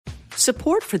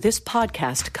Support for this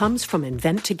podcast comes from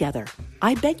Invent Together.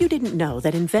 I bet you didn't know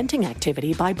that inventing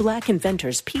activity by Black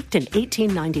inventors peaked in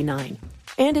 1899,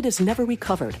 and it has never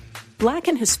recovered. Black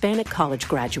and Hispanic college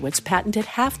graduates patented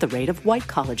half the rate of white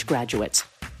college graduates.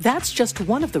 That's just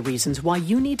one of the reasons why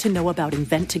you need to know about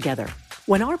Invent Together.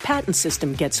 When our patent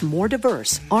system gets more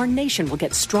diverse, our nation will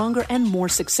get stronger and more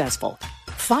successful.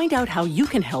 Find out how you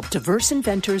can help diverse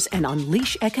inventors and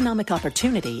unleash economic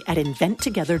opportunity at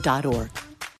inventtogether.org.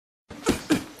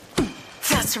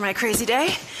 That's for my crazy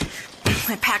day.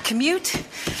 My packed commute,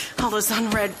 all those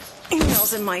unread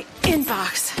emails in my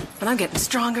inbox. But I'm getting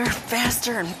stronger,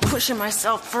 faster, and pushing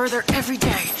myself further every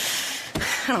day.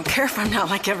 I don't care if I'm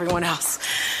not like everyone else.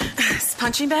 This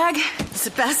punching bag is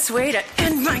the best way to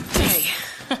end my day.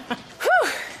 Whew.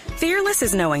 Fearless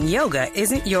is knowing yoga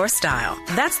isn't your style.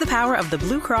 That's the power of the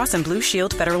Blue Cross and Blue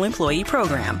Shield Federal Employee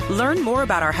Program. Learn more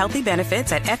about our healthy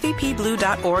benefits at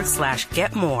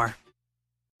fepblue.org/getmore.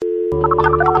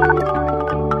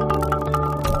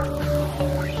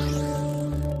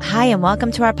 Hi, and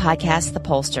welcome to our podcast, The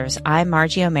Pollsters. I'm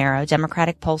Margie O'Mara,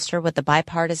 Democratic pollster with the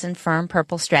bipartisan firm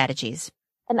Purple Strategies.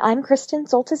 And I'm Kristen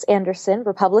Soltis Anderson,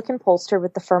 Republican pollster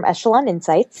with the firm Echelon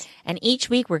Insights. And each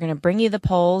week we're going to bring you the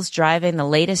polls driving the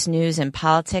latest news in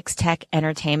politics, tech,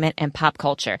 entertainment, and pop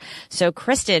culture. So,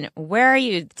 Kristen, where are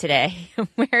you today?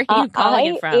 Where are you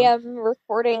calling it from? I am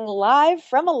recording live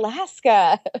from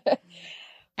Alaska.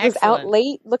 I was out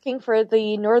late looking for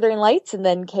the Northern Lights and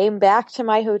then came back to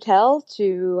my hotel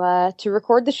to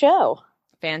record the show.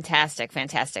 Fantastic,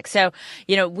 fantastic. So,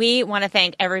 we want to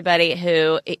thank everybody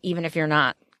who, even if you're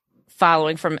not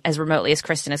following from as remotely as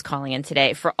Kristen is calling in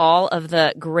today, for all of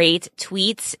the great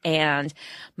tweets and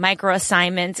micro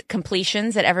assignment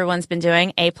completions that everyone's been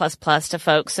doing. A++ to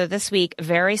folks. So this week,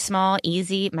 very small,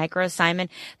 easy micro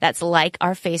assignment. That's like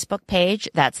our Facebook page.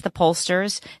 That's the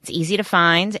pollsters. It's easy to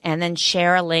find, and then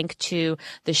share a link to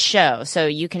the show. So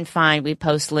you can find, we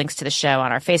post links to the show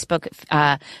on our Facebook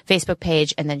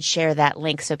page, and then share that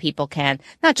link so people can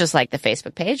not just like the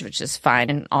Facebook page, which is fine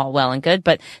and all well and good,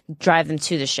 but drive them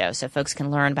to the show so folks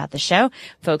can learn about the show.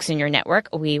 Folks in your network,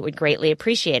 we would greatly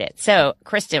appreciate it. So,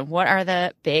 Kristen, what are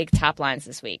the big top lines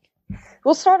this week?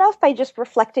 We'll start off by just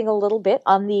reflecting a little bit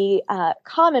on the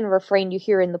common refrain you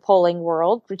hear in the polling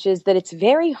world, which is that it's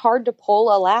very hard to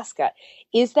poll Alaska.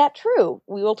 Is that true?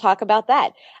 We will talk about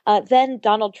that. Then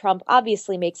Donald Trump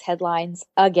obviously makes headlines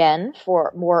again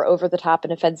for more over-the-top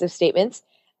and offensive statements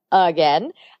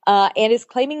again, and is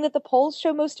claiming that the polls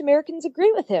show most Americans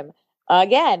agree with him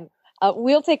again.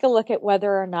 We'll take a look at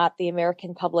whether or not the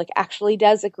American public actually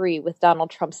does agree with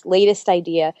Donald Trump's latest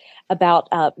idea about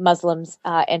Muslims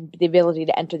and the ability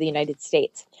to enter the United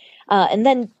States. And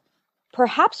then,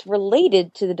 perhaps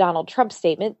related to the Donald Trump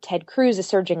statement, Ted Cruz is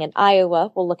surging in Iowa.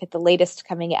 We'll look at the latest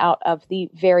coming out of the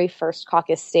very first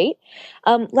caucus state.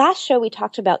 Last show, we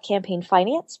talked about campaign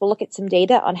finance. We'll look at some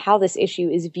data on how this issue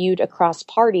is viewed across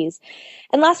parties.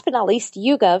 And last but not least,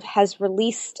 YouGov has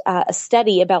released a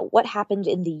study about what happened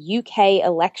in the UK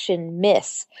election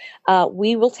miss.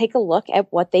 We will take a look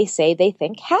at what they say they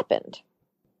think happened.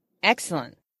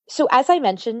 Excellent. So as I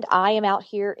mentioned, I am out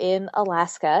here in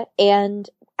Alaska, and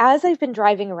as I've been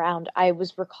driving around, I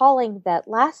was recalling that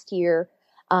last year,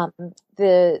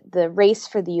 the race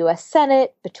for the U.S.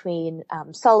 Senate between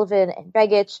Sullivan and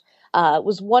Begich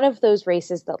was one of those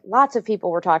races that lots of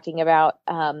people were talking about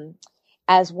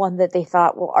as one that they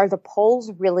thought, well, are the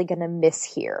polls really going to miss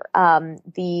here?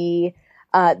 The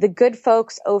good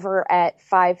folks over at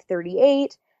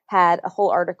 538 had a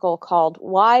whole article called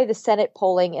 "Why the Senate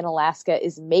Polling in Alaska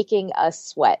is Making Us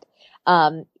Sweat."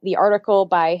 The article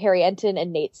by Harry Enton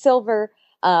and Nate Silver,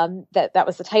 that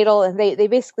was the title. And they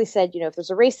basically said, if there's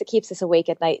a race that keeps us awake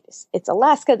at night, it's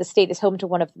Alaska. The state is home to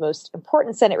one of the most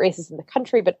important Senate races in the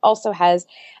country, but also has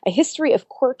a history of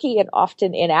quirky and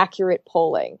often inaccurate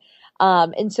polling.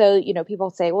 And so, people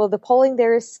say, well, the polling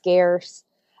there is scarce.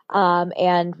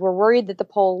 And we're worried that the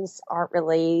polls aren't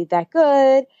really that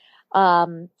good.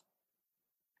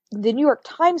 The New York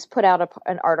Times put out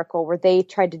an article where they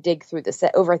tried to dig through this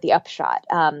over at the Upshot.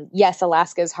 Yes,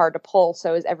 Alaska is hard to poll,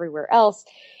 so is everywhere else.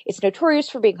 It's notorious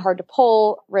for being hard to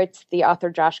poll, writes the author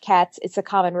Josh Katz. It's a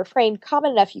common refrain,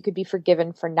 common enough you could be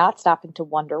forgiven for not stopping to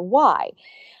wonder why.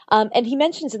 And he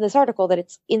mentions in this article that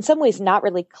it's in some ways not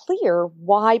really clear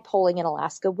why polling in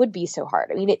Alaska would be so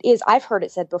hard. I mean, it is, I've heard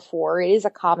it said before, it is a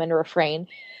common refrain.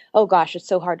 Oh gosh, it's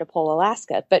so hard to poll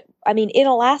Alaska. But I mean, in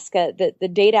Alaska, the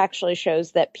data actually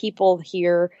shows that people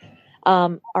here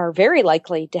are very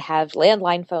likely to have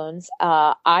landline phones.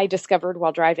 I discovered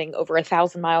while driving over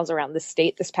 1,000 miles around the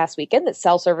state this past weekend that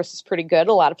cell service is pretty good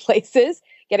a lot of places,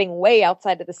 getting way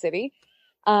outside of the city.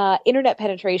 Internet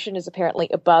penetration is apparently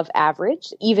above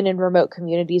average, even in remote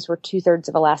communities where 2/3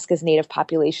 of Alaska's native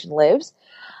population lives.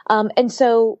 And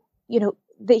so,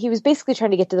 he was basically trying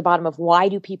to get to the bottom of why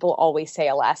do people always say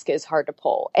Alaska is hard to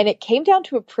poll? And it came down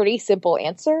to a pretty simple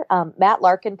answer. Matt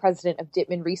Larkin, president of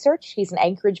Dittman Research, he's an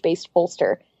Anchorage-based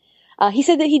pollster. He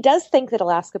said that he does think that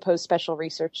Alaska posed special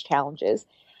research challenges,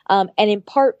 and in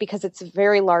part because it's a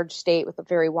very large state with a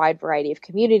very wide variety of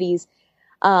communities,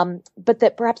 but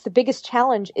that perhaps the biggest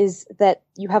challenge is that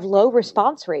you have low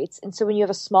response rates. And so when you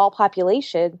have a small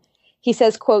population, he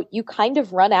says, quote, you kind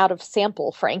of run out of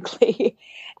sample, frankly.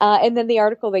 And then the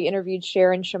article, they interviewed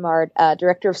Sharon Chamard,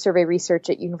 director of survey research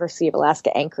at University of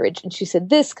Alaska Anchorage. And she said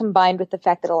this, combined with the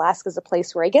fact that Alaska is a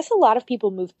place where I guess a lot of people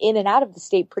move in and out of the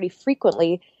state pretty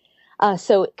frequently.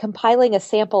 So compiling a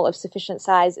sample of sufficient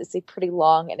size is a pretty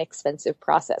long and expensive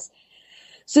process.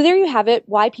 So there you have it,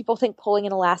 why people think polling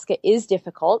in Alaska is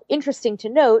difficult. Interesting to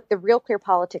note, the Real Clear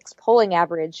Politics polling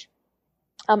average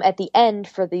at the end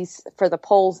for the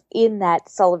polls in that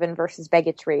Sullivan versus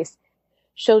Begich race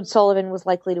showed Sullivan was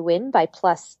likely to win by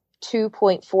plus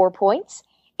 2.4 points,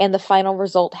 and the final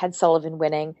result had Sullivan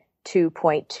winning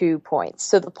 2.2 points.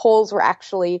 So the polls were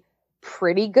actually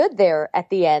pretty good there at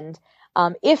the end,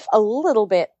 if a little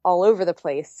bit all over the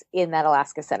place in that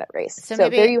Alaska Senate race. So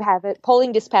there you have it,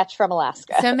 polling dispatch from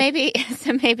Alaska. So maybe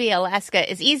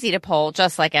Alaska is easy to poll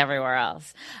just like everywhere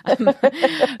else.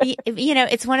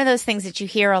 It's one of those things that you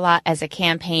hear a lot as a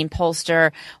campaign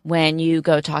pollster when you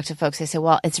go talk to folks. They say,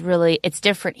 well, it's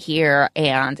different here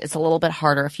and it's a little bit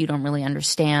harder if you don't really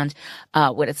understand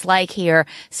what it's like here.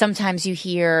 Sometimes you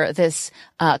hear this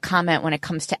comment when it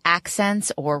comes to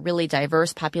accents or really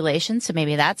diverse populations. So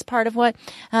maybe that's part of what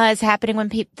is happening when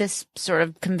this sort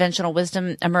of conventional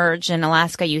wisdom emerge in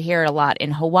Alaska. You hear it a lot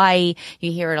in Hawaii.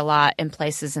 You hear it a lot in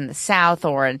places in the South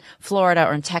or in Florida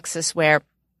or in Texas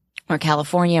or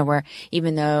California, where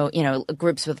even though,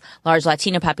 groups with large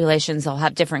Latino populations, they'll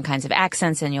have different kinds of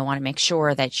accents, and you'll want to make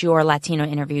sure that your Latino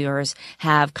interviewers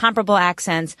have comparable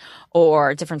accents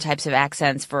or different types of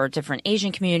accents for different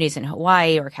Asian communities in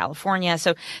Hawaii or California.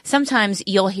 So sometimes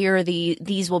you'll hear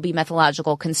these will be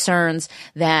methodological concerns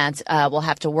that we'll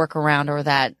have to work around or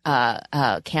that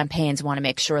campaigns want to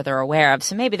make sure they're aware of.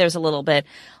 So maybe there's a little bit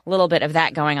of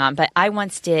that going on. But I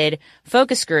once did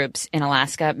focus groups in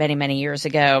Alaska many, many years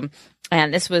ago.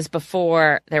 And this was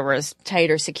before there was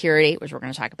tighter security, which we're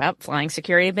going to talk about, flying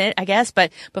security a bit, I guess,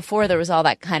 but before there was all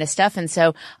that kind of stuff. And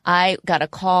so I got a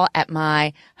call at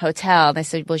my hotel. They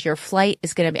said, well, your flight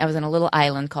is going to be, I was on a little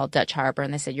island called Dutch Harbor,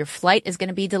 and they said, your flight is going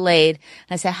to be delayed.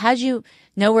 And I said, how'd you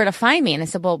know where to find me? And they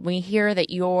said, well, we hear that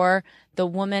you're the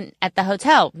woman at the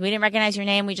hotel. We didn't recognize your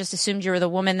name. We just assumed you were the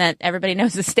woman that everybody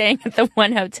knows is staying at the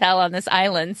one hotel on this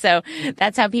island. So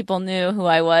that's how people knew who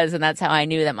I was. And that's how I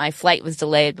knew that my flight was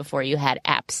delayed before you had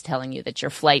apps telling you that your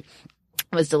flight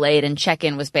was delayed. And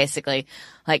check-in was basically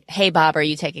like, hey, Bob, are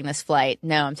you taking this flight?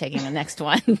 No, I'm taking the next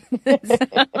one.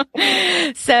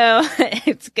 So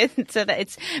it's good. So that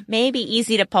it's maybe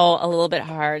easy to poll, a little bit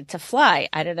hard to fly.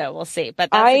 I don't know. We'll see. But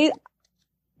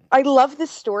I love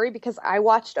this story because I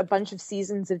watched a bunch of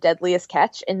seasons of Deadliest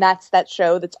Catch, and that's that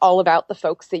show that's all about the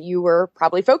folks that you were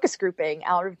probably focus grouping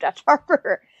out of Dutch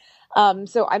Harbor.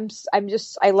 So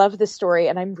I love this story,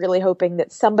 and I'm really hoping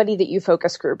that somebody that you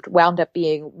focus grouped wound up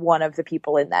being one of the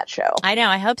people in that show. I know.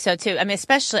 I hope so too.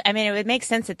 It would make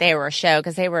sense that they were a show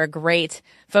because they were a great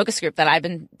focus group that I've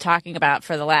been talking about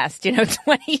for the last,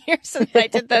 20 years since I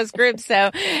did those groups.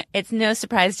 So it's no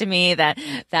surprise to me that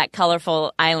that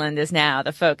colorful island is now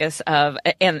the focus of,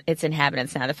 and its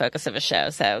inhabitants now the focus of a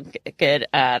show. So good.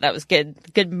 That was good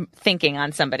thinking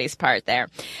on somebody's part there.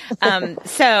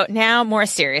 So now more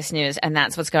serious news, and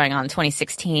that's what's going on in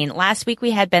 2016. Last week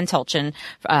we had Ben Tolchin,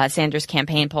 Sanders'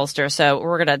 campaign pollster. So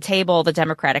we're going to table the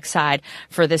Democratic side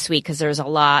for this week because there's a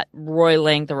lot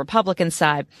roiling the Republican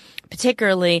side,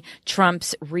 particularly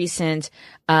Trump's recent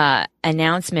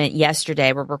announcement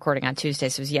yesterday. We're recording on Tuesday,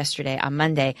 so it was yesterday on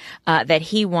Monday, that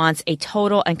he wants a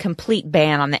total and complete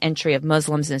ban on the entry of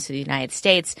Muslims into the United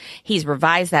States. He's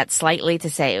revised that slightly to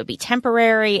say it would be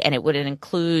temporary and it wouldn't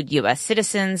include U.S.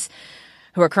 citizens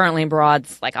who are currently abroad,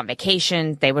 like on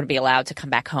vacation. They wouldn't be allowed to come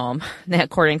back home,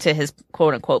 according to his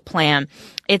quote-unquote plan.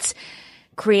 It's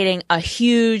creating a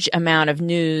huge amount of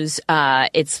news.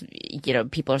 It's,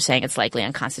 people are saying it's likely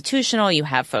unconstitutional. You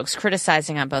have folks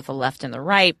criticizing on both the left and the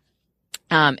right.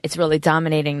 It's really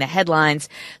dominating the headlines.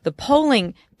 The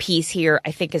polling piece here,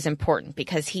 I think, is important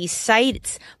because he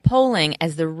cites polling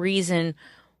as the reason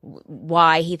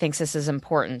why he thinks this is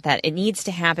important, that it needs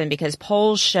to happen because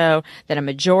polls show that a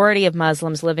majority of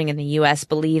Muslims living in the U.S.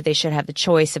 believe they should have the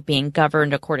choice of being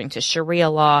governed according to Sharia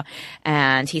law.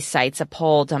 And he cites a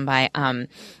poll done by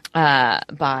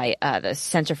the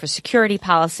Center for Security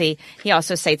Policy. He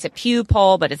also cites a Pew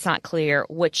poll, but it's not clear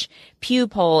which Pew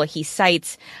poll he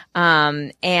cites.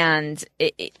 And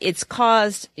it's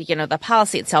caused, the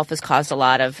policy itself has caused a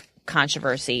lot of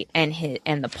controversy, and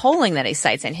the polling that he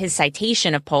cites and his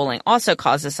citation of polling also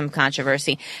causes some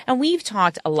controversy. And we've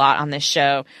talked a lot on this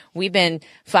show. We've been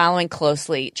following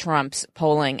closely Trump's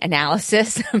polling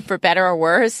analysis, for better or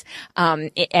worse.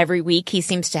 Every week he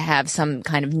seems to have some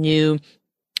kind of new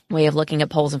way of looking at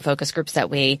polls and focus groups that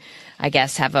we, I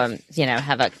guess, have a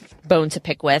bone to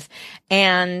pick with.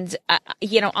 And,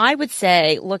 I would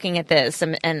say looking at this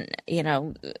and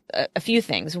a few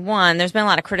things. One, there's been a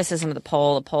lot of criticism of the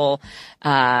poll. The poll,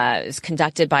 is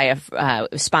conducted by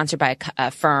sponsored by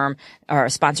a firm or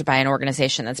sponsored by an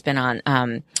organization that's been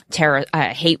on, terror,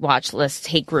 hate watch lists,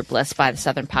 hate group lists by the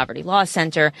Southern Poverty Law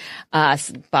Center, by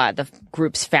the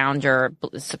group's founder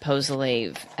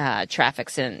supposedly,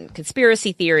 traffics in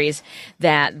conspiracy theories.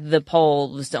 That the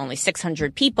poll was only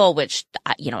 600 people, which,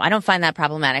 I don't find that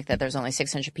problematic that there's only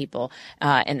 600 people,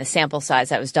 in the sample size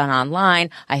that was done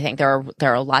online. I think there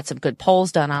are lots of good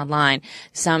polls done online.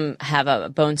 Some have a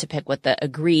bone to pick with the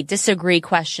agree, disagree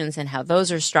questions and how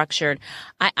those are structured.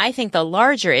 I think the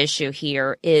larger issue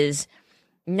here is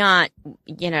not,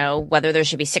 whether there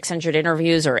should be 600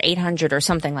 interviews or 800 or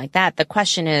something like that. The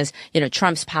question is,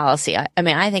 Trump's policy.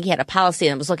 I think he had a policy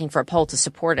and was looking for a poll to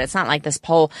support it. It's not like this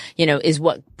poll, is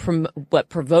what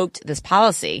provoked this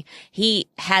policy. He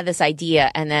had this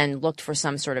idea and then looked for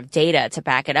some sort of data to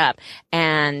back it up.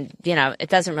 And, it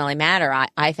doesn't really matter.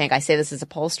 I think I say this as a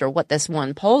pollster, what this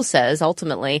one poll says.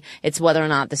 Ultimately, it's whether or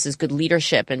not this is good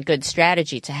leadership and good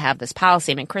strategy to have this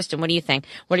policy. Kristen, what do you think?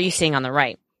 What are you seeing on the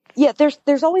right? Yeah,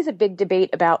 there's always a big debate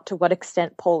about to what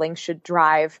extent polling should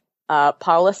drive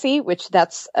policy, which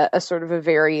that's a sort of a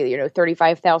very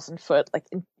 35,000 foot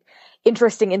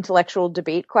interesting intellectual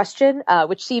debate question,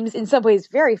 which seems in some ways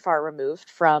very far removed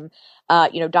from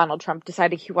Donald Trump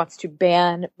deciding he wants to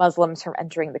ban Muslims from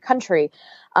entering the country,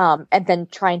 and then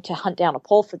trying to hunt down a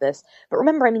poll for this. But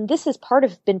remember, this has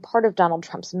been part of Donald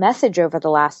Trump's message over the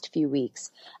last few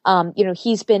weeks.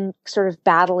 He's been sort of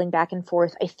battling back and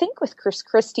forth, I think, with Chris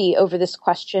Christie over this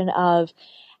question of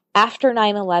after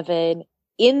 9/11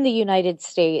 in the United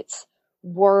States,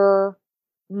 were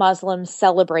Muslims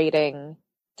celebrating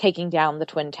taking down the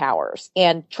Twin Towers?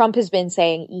 And Trump has been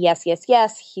saying, yes, yes,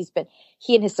 yes.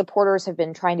 He and his supporters have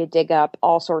been trying to dig up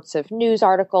all sorts of news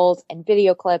articles and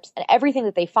video clips, and everything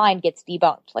that they find gets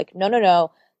debunked. Like, no,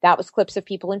 that was clips of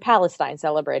people in Palestine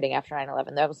celebrating after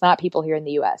 9/11. That was not people here in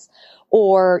the U.S.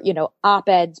 Or,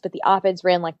 op-eds, but the op-eds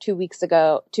ran 2 weeks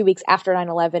after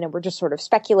 9/11, and we're just sort of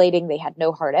speculating. They had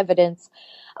no hard evidence.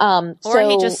 Or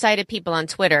he just cited people on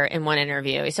Twitter in one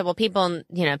interview. He said, well, people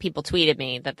tweeted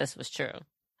me that this was true.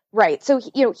 Right. So,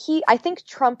 I think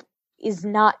Trump is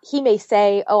not, he may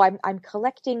say, oh, I'm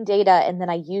collecting data and then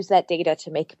I use that data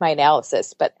to make my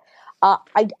analysis. But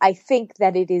I think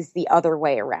that it is the other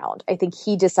way around. I think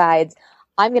he decides,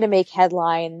 I'm going to make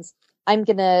headlines. I'm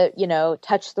going to,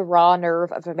 touch the raw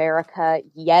nerve of America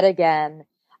yet again.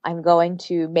 I'm going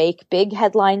to make big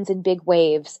headlines and big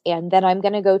waves. And then I'm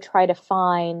going to go try to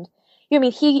find,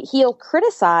 he'll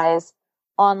criticize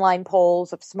online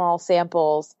polls of small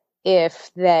samples if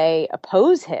they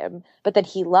oppose him, but that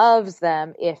he loves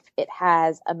them if it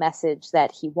has a message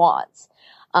that he wants.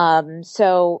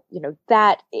 So,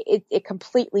 that it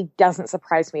completely doesn't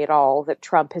surprise me at all that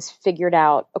Trump has figured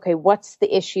out, okay, what's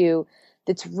the issue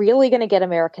that's really going to get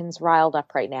Americans riled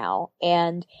up right now?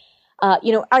 And,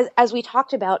 as we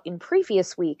talked about in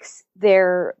previous weeks,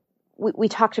 we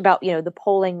talked about, the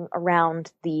polling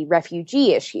around the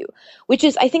refugee issue, which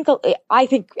is, I think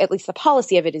at least the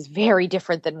policy of it is very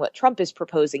different than what Trump is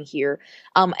proposing here.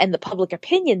 And the public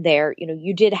opinion there,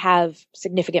 you did have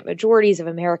significant majorities of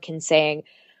Americans saying,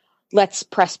 let's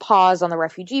press pause on the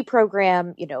refugee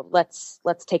program, let's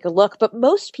take a look. But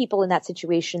most people in that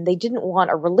situation, they didn't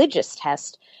want a religious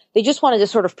test. They just wanted to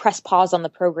sort of press pause on the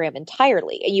program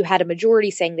entirely. And you had a majority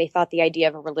saying they thought the idea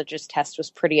of a religious test was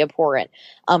pretty abhorrent.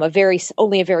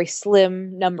 Only a very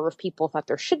slim number of people thought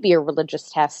there should be a religious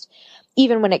test,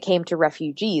 even when it came to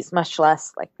refugees, much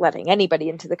less letting anybody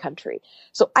into the country.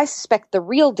 So I suspect the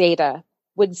real data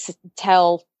would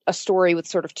tell a story with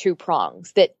sort of two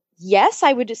prongs. That yes,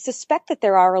 I would suspect that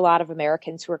there are a lot of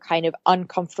Americans who are kind of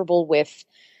uncomfortable with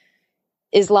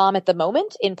Islam at the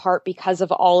moment, in part because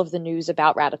of all of the news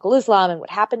about radical Islam and what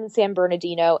happened in San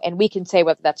Bernardino. And we can say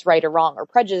whether that's right or wrong or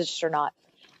prejudiced or not.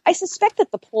 I suspect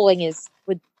that the polling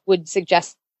would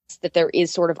suggest that there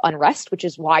is sort of unrest, which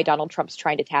is why Donald Trump's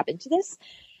trying to tap into this.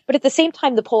 But at the same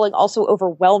time, the polling also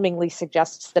overwhelmingly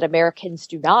suggests that Americans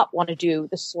do not want to do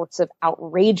the sorts of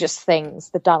outrageous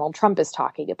things that Donald Trump is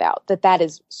talking about, that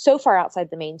is so far outside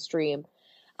the mainstream.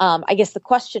 I guess the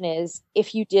question is,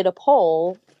 if you did a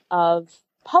poll of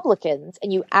Republicans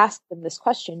and you asked them this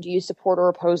question, do you support or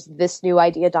oppose this new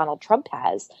idea Donald Trump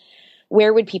has?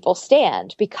 Where would people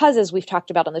stand? Because as we've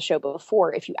talked about on the show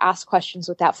before, if you ask questions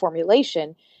with that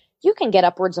formulation, you can get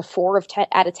upwards of 4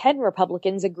 out of 10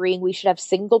 Republicans agreeing we should have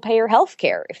single-payer health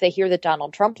care if they hear that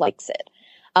Donald Trump likes it.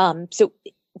 So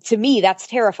to me, that's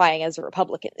terrifying as a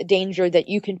Republican, the danger that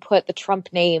you can put the Trump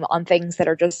name on things that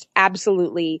are just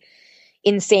absolutely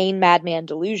insane madman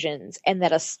delusions, and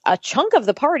that a chunk of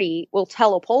the party will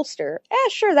tell a pollster,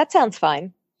 sure, that sounds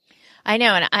fine. I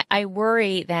know. And I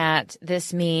worry that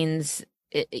this means,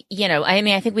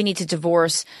 I think we need to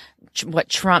divorce what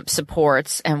Trump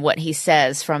supports and what he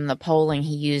says from the polling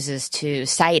he uses to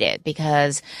cite it,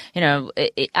 because,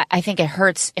 I think it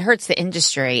hurts the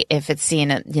industry if it's seen,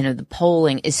 the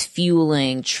polling is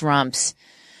fueling Trump's,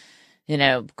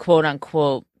 quote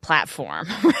unquote platform,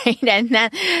 right? And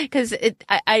that, because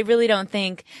I really don't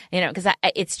think, because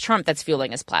it's Trump that's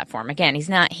fueling his platform. Again,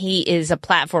 he is a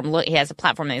platform, he has a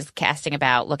platform that he's casting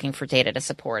about, looking for data to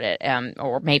support it.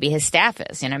 Or maybe his staff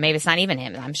is, maybe it's not even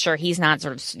him. I'm sure he's not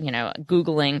sort of,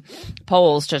 Googling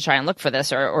polls to try and look for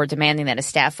this or demanding that his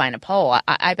staff find a poll.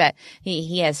 I bet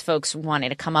he has folks wanting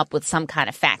to come up with some kind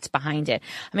of facts behind it.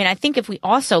 I mean, I think if we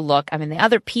also look, the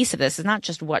other piece of this is not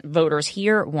just what voters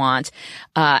here want,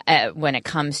 when it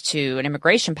comes to an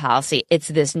immigration policy, it's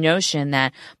this notion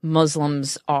that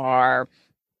Muslims are,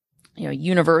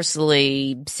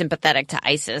 universally sympathetic to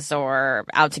ISIS or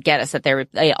out to get us, that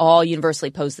they all universally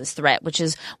pose this threat, which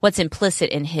is what's implicit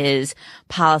in his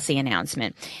policy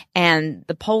announcement. And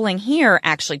the polling here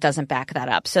actually doesn't back that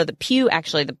up. So the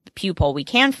Pew poll we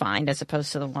can find, as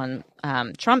opposed to the one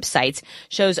Trump cites,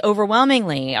 shows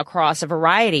overwhelmingly across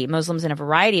Muslims in a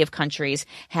variety of countries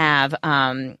have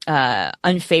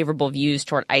unfavorable views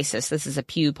toward ISIS. This is a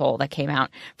Pew poll that came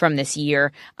out from this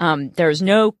year. There's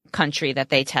no country that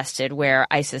they tested where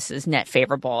ISIS is net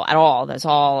favorable at all. That's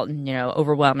all,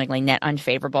 overwhelmingly net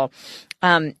unfavorable.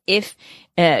 We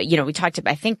talked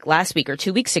about, I think last week or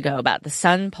 2 weeks ago, about the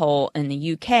Sun poll in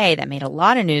the UK that made a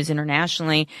lot of news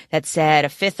internationally, that said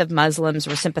 1/5 of Muslims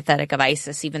were sympathetic of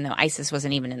ISIS, even though ISIS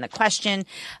wasn't even in the question.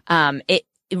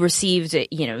 It received,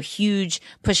 huge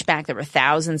pushback. There were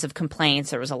thousands of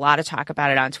complaints. There was a lot of talk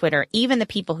about it on Twitter. Even the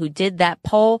people who did that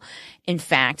poll, in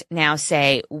fact, now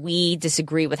say, we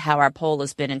disagree with how our poll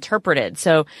has been interpreted.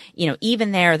 So,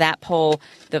 even there, that poll,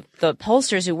 the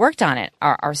pollsters who worked on it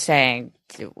are saying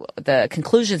the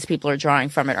conclusions people are drawing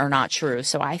from it are not true.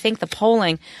 So I think the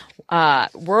polling,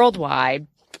 worldwide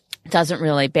doesn't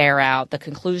really bear out the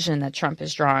conclusion that Trump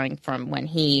is drawing from when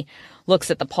he looks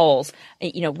at the polls.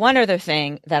 One other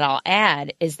thing that I'll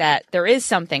add is that there is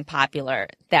something popular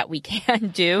that we can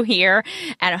do here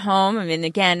at home.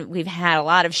 Again, we've had a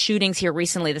lot of shootings here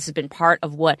recently. This has been part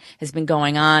of what has been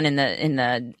going on in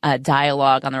the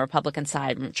dialogue on the Republican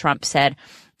side. Trump said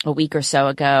a week or so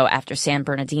ago, after San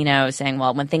Bernardino, saying,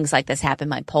 well, when things like this happen,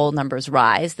 my poll numbers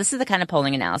rise. This is the kind of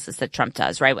polling analysis that Trump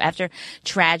does, right? After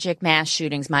tragic mass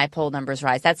shootings, my poll numbers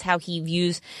rise. That's how he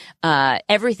views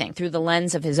everything, through the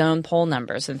lens of his own poll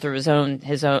numbers and through his own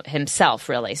himself,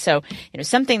 really. So,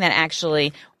 something that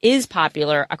actually is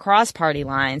popular across party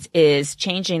lines is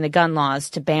changing the gun laws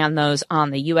to ban those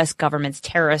on the U.S. government's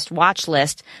terrorist watch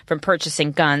list from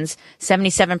purchasing guns.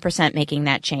 77% making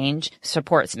that change,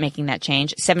 supports making that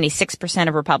change. 76%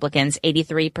 of Republicans,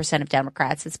 83% of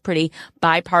Democrats. It's pretty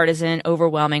bipartisan,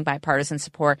 overwhelming bipartisan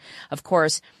support. Of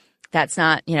course, that's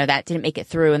not, that didn't make it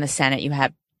through in the Senate. You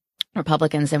had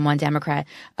Republicans and one Democrat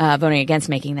voting against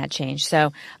making that change.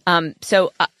 So,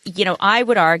 I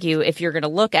would argue, if you're going to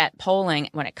look at polling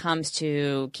when it comes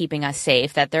to keeping us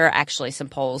safe, that there are actually some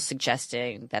polls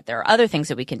suggesting that there are other things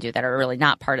that we can do that are really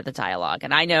not part of the dialogue.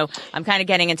 And I know I'm kind of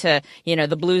getting into,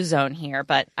 the blue zone here,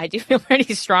 but I do feel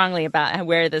pretty strongly about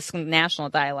where this national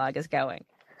dialogue is going.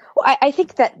 Well, I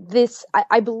think that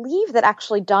I believe that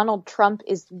actually Donald Trump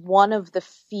is one of the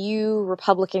few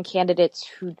Republican candidates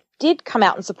who did come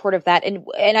out in support of that.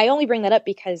 And I only bring that up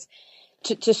because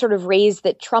to sort of raise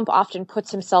that Trump often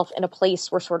puts himself in a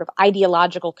place where sort of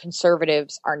ideological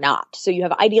conservatives are not. So you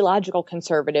have ideological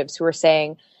conservatives who are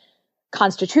saying,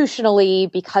 constitutionally,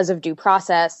 because of due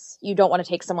process, you don't want to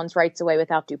take someone's rights away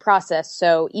without due process.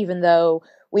 So even though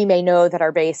we may know that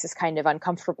our base is kind of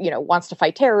uncomfortable, wants to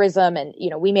fight terrorism, and,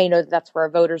 we may know that that's where our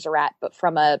voters are at, but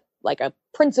from a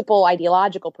principle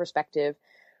ideological perspective,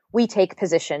 we take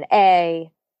position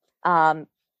A,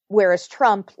 whereas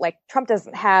Trump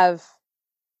doesn't have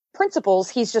principles.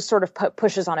 He's just sort of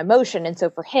pushes on emotion. And so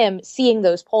for him, seeing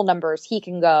those poll numbers, he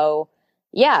can go,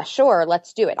 yeah, sure,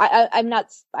 let's do it. I'm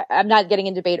not getting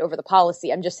in debate over the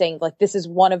policy. I'm just saying, like, this is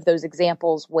one of those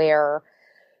examples where,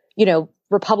 you know,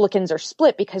 Republicans are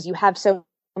split because you have so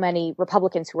many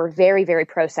Republicans who are very, very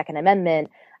pro Second Amendment,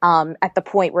 at the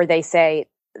point where they say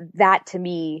that to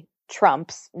me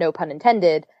trumps, no pun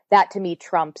intended, that to me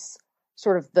trumps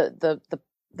sort of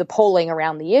the polling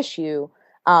around the issue.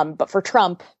 But for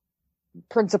Trump,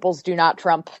 principles do not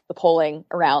trump the polling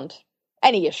around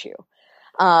any issue.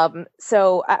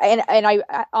 So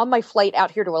I on my flight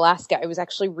out here to Alaska, I was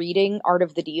actually reading Art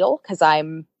of the Deal because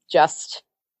I'm just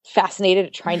fascinated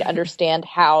at trying to understand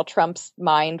how Trump's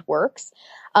mind works.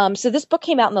 So this book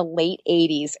came out in the late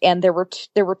 80s, and there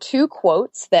were two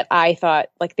quotes that I thought,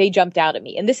 like, they jumped out at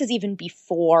me. And this is even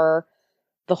before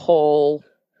the whole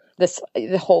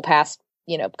past,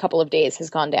 you know, couple of days has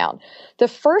gone down. The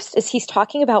first is he's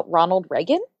talking about Ronald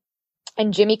Reagan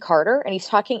and Jimmy Carter, and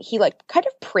he like kind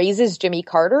of praises Jimmy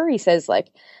Carter. He says, like,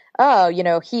 oh, you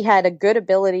know, he had a good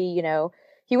ability, you know,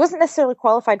 he wasn't necessarily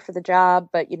qualified for the job,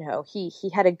 but, you know, he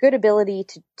had a good ability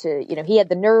to, you know, he had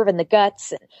the nerve and the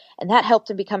guts, and that helped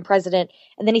him become president.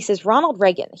 And then he says, Ronald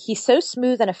Reagan, he's so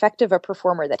smooth and effective a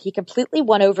performer that he completely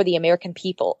won over the American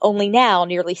people. Only now,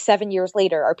 nearly 7 years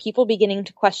later, are people beginning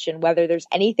to question whether there's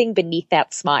anything beneath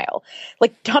that smile.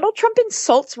 Like, Donald Trump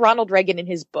insults Ronald Reagan in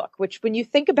his book, which, when you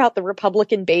think about the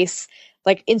Republican base,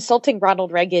 like, insulting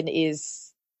Ronald Reagan is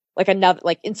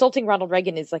insulting Ronald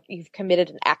Reagan is like you've committed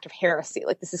an act of heresy.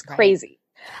 Like, this is crazy.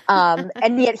 Right.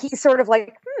 And yet he's sort of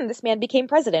like, this man became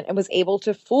president and was able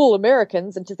to fool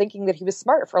Americans into thinking that he was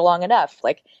smart for long enough.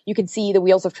 Like, you can see the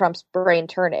wheels of Trump's brain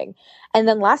turning. And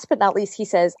then last but not least, he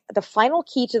says, the final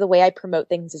key to the way I promote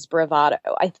things is bravado.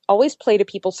 I always play to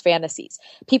people's fantasies.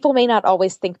 People may not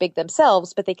always think big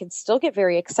themselves, but they can still get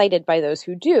very excited by those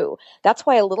who do. That's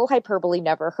why a little hyperbole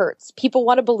never hurts. People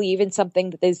want to believe in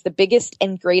something that is the biggest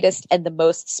and greatest and the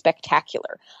most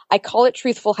spectacular. I call it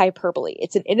truthful hyperbole.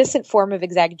 It's an innocent form of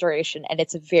exaggeration, and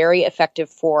it's a very effective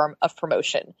form of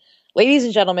promotion. Ladies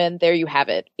and gentlemen, there you have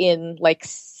it. In like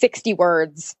 60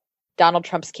 words, Donald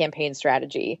Trump's campaign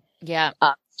strategy. Yeah.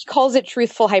 He calls it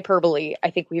truthful hyperbole. I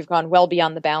think we've gone well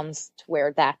beyond the bounds to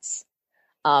where that's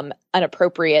an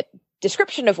appropriate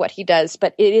description of what he does.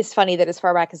 But it is funny that as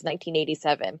far back as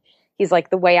 1987, he's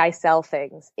like, the way I sell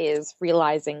things is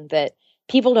realizing that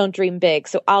people don't dream big,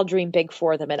 so I'll dream big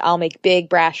for them, and I'll make big,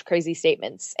 brash, crazy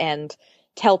statements and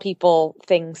tell people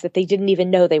things that they didn't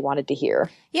even know they wanted to hear.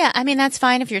 Yeah, I mean, that's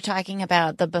fine if you're talking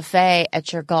about the buffet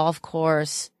at your golf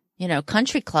course, you know,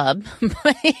 country club,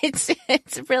 but it's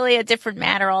really a different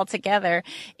matter altogether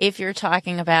if you're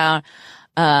talking about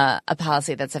a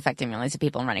policy that's affecting millions of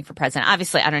people and running for president.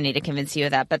 Obviously, I don't need to convince you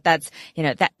of that, but that's, you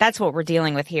know, that's what we're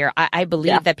dealing with here. I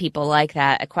believe that people like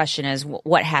that. A question is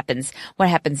what happens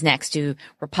next? Does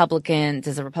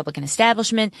the Republican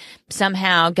establishment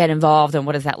somehow get involved, and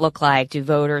what does that look like? Do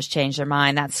voters change their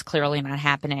mind? That's clearly not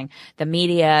happening. The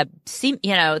media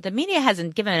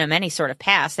hasn't given him any sort of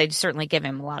pass. They certainly give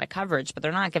him a lot of coverage, but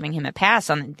they're not giving him a pass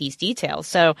on these details.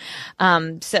 So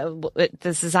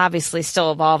this is obviously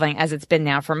still evolving, as it's been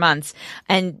now for months.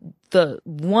 And the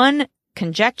one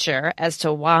conjecture as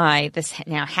to why this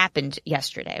now happened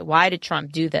yesterday, why did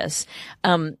Trump do this,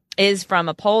 is from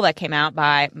a poll that came out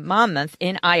by Monmouth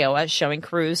in Iowa showing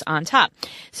Cruz on top.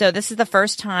 So this is the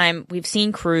first time we've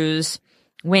seen Cruz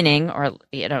winning, or,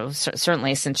 you know,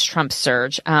 certainly since Trump's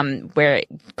surge, where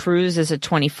Cruz is at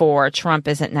 24, Trump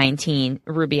is at 19,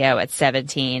 Rubio at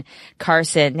 17,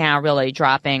 Carson now really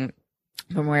dropping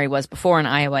from where he was before in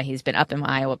Iowa. He's been up in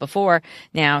Iowa before.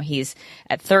 Now he's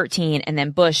at 13, and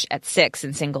then Bush at 6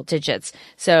 in single digits.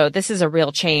 So this is a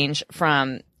real change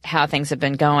from how things have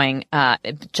been going,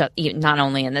 not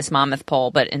only in this Monmouth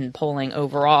poll, but in polling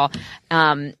overall.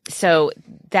 So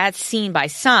that's seen by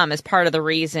some as part of the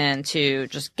reason to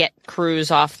just get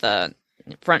Cruz off the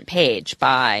front page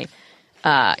by,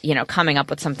 coming up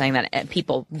with something that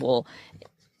people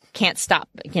can't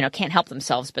help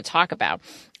themselves but talk about.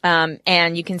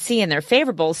 And you can see in their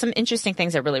favorables some interesting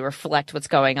things that really reflect what's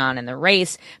going on in the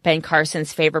race. Ben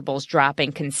Carson's favorables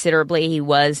dropping considerably. He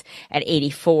was at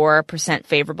 84%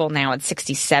 favorable, now at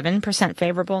 67%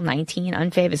 favorable. 19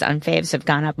 unfaves have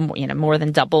gone up, more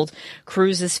than doubled.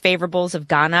 Cruz's favorables have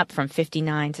gone up from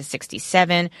 59 to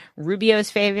 67.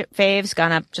 Rubio's faves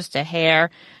gone up just a hair.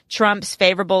 Trump's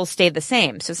favorables stayed the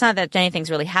same. So it's not that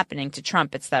anything's really happening to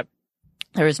Trump. It's that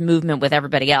there was movement with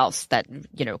everybody else that,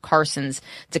 Carson's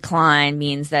decline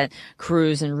means that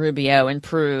Cruz and Rubio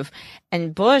improve.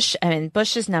 And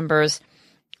Bush's numbers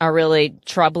are really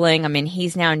troubling. I mean,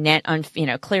 he's now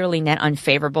clearly net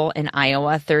unfavorable in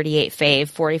Iowa, 38 fave,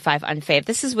 45 unfave.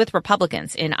 This is with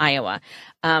Republicans in Iowa,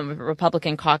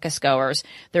 Republican caucus goers.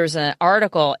 There's an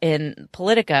article in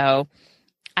Politico.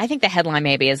 I think the headline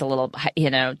maybe is a little,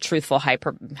 truthful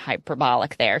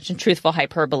hyperbolic there. Truthful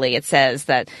hyperbole. It says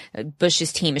that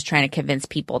Bush's team is trying to convince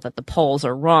people that the polls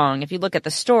are wrong. If you look at the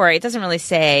story, it doesn't really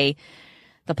say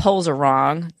the polls are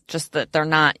wrong, just that they're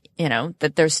not,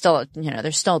 that there's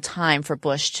still time for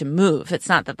Bush to move. It's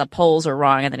not that the polls are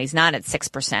wrong and that he's not at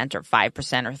 6% or 5%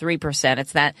 or 3%.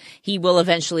 It's that he will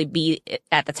eventually be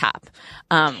at the top,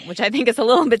 which I think is a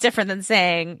little bit different than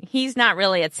saying he's not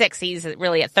really at 6, he's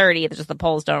really at 30. It's just the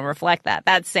polls don't reflect that.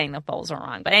 That's saying the polls are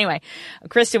wrong. But anyway,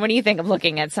 Kristen, what do you think of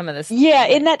looking at some of this? Yeah,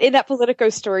 in that Politico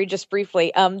story, just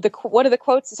briefly, one of the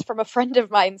quotes is from a friend of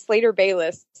mine, Slater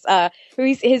Bayless,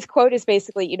 his quote is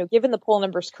basically, given the poll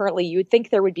numbers currently, you would think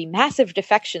there would be massive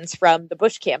defections from the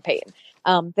Bush campaign.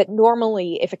 That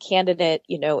normally if a candidate,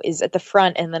 is at the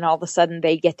front and then all of a sudden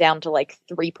they get down to like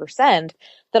 3%,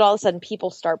 that all of a sudden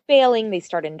people start bailing, they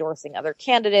start endorsing other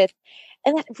candidates.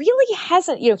 And that really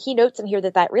hasn't, he notes in here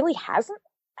that really hasn't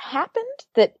happened,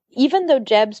 that even though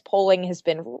Jebb's polling has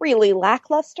been really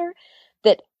lackluster,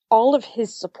 that all of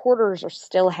his supporters are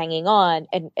still hanging on.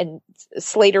 And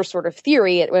Slater's sort of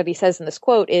theory, what he says in this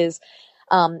quote is,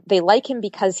 they like him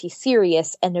because he's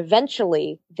serious, and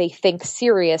eventually they think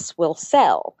serious will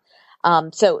sell.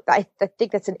 So I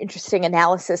think that's an interesting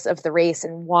analysis of the race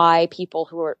and why people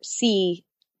who see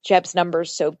Jebb's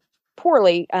numbers so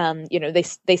poorly,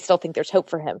 they still think there's hope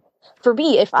for him. For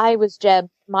me, if I was Jebb,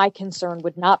 my concern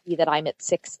would not be that I'm at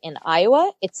 6 in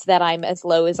Iowa. It's that I'm as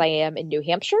low as I am in New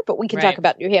Hampshire, but we can talk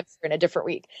about New Hampshire in a different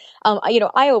week.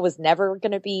 Iowa was never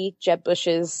going to be Jeb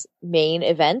Bush's main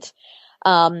event.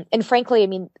 And frankly, I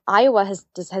mean, Iowa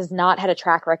has not had a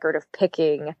track record of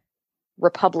picking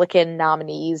Republican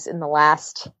nominees in the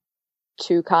last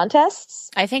 2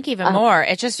 contests. I think even more.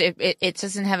 It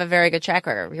doesn't have a very good track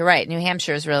record. You're right. New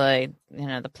Hampshire is really,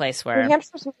 the place where New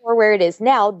Hampshire's more where it is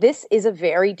now. This is a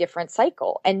very different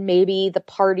cycle, and maybe the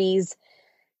party's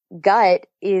gut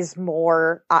is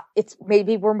more.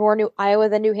 Maybe we're more New Iowa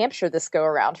than New Hampshire this go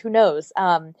around. Who knows?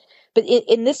 But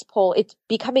in this poll, it's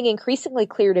becoming increasingly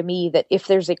clear to me that if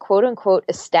there's a quote unquote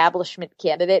establishment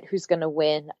candidate who's going to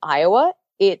win Iowa,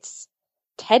 it's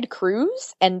Ted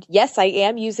Cruz. And yes, I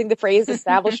am using the phrase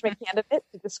establishment candidate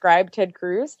to describe Ted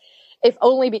Cruz, if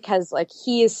only because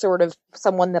he is sort of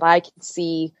someone that I can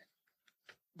see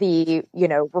the,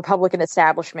 Republican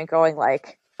establishment going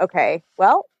okay,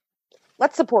 well,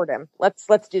 let's support him.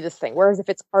 Let's do this thing. Whereas if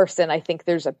it's Carson, I think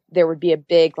there would be a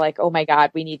big oh my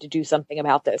God, we need to do something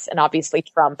about this. And obviously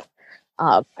Trump,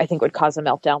 I think would cause a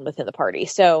meltdown within the party.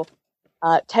 So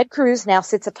Ted Cruz now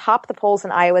sits atop the polls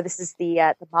in Iowa. This is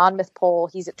the Monmouth poll.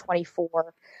 He's at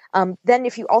 24. Then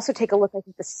if you also take a look, I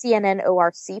think the CNN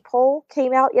ORC poll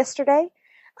came out yesterday.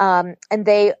 And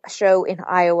they show in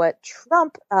Iowa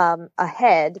Trump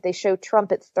ahead. They show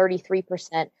Trump at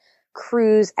 33%.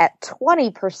 Cruz at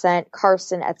 20%,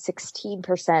 Carson at 16%.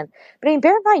 But I mean,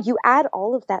 bear in mind, you add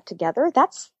all of that together,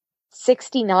 that's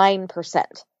 69%.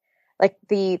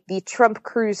 The Trump,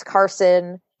 Cruz,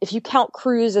 Carson, if you count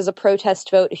Cruz as a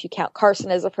protest vote, if you count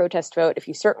Carson as a protest vote, if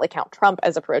you certainly count Trump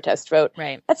as a protest vote,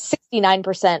 right, that's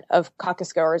 69% of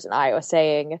caucus goers in Iowa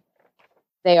saying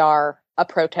they are a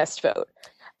protest vote.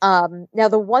 Now,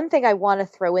 the one thing I want to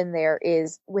throw in there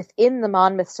is within the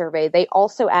Monmouth survey, they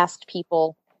also asked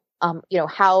people,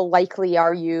 how likely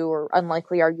are you or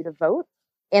unlikely are you to vote?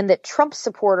 And that Trump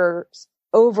supporters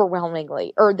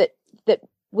overwhelmingly, or that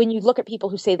when you look at people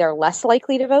who say they're less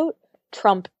likely to vote,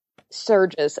 Trump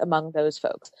surges among those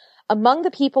folks. Among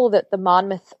the people that the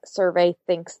Monmouth survey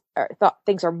thinks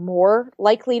are more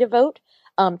likely to vote,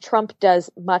 Trump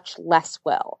does much less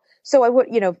well. So I would,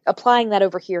 applying that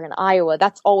over here in Iowa,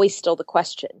 that's always still the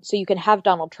question. So you can have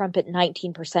Donald Trump at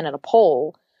 19% in a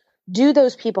poll. Do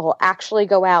those people actually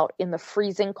go out in the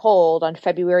freezing cold on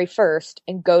February 1st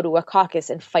and go to a caucus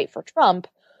and fight for Trump?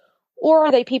 Or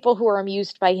are they people who are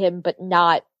amused by him but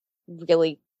not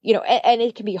really, and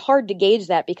it can be hard to gauge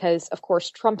that because, of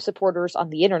course, Trump supporters on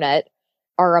the internet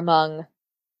are among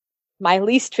my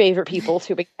least favorite people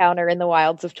to encounter in the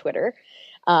wilds of Twitter.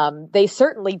 They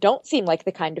certainly don't seem like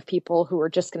the kind of people who are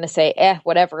just going to say,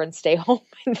 whatever, and stay home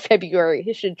in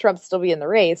February. Should Trump still be in the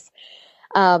race?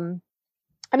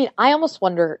 I mean, I almost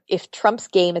wonder if Trump's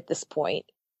game at this point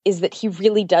is that he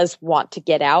really does want to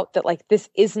get out, that this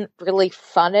isn't really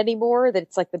fun anymore, that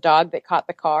it's like the dog that caught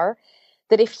the car,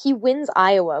 that if he wins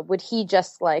Iowa, would he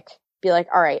just like be like,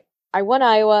 all right, I won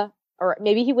Iowa, or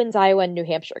maybe he wins Iowa and New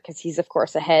Hampshire because he's of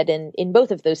course ahead in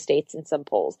both of those states in some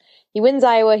polls. He wins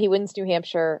Iowa, he wins New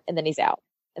Hampshire, and then he's out.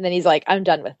 And then he's like, I'm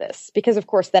done with this. Because of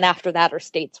course, then after that are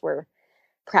states where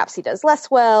perhaps he does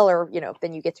less well, or,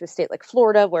 then you get to a state like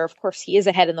Florida where of course he is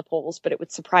ahead in the polls, but it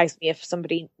would surprise me if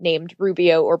somebody named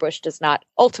Rubio or Bush does not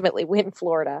ultimately win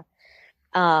Florida.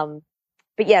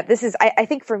 But yeah, this is, I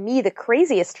think for me, the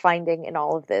craziest finding in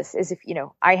all of this is if,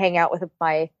 I hang out with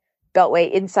my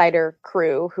Beltway insider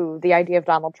crew who the idea of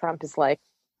Donald Trump is like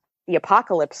the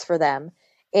apocalypse for them.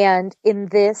 And in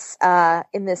this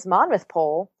Monmouth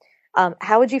poll,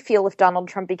 how would you feel if Donald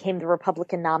Trump became the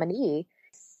Republican nominee?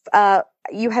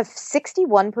 You have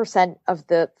 61% of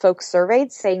the folks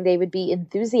surveyed saying they would be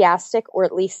enthusiastic or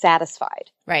at least satisfied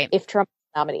if Trump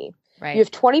was the nominee. Right. You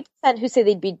have 20% who say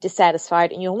they'd be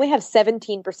dissatisfied, and you only have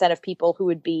 17% of people who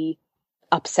would be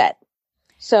upset.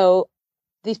 So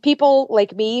these people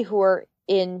like me who are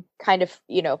in kind of,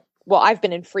 I've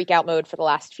been in freak out mode for the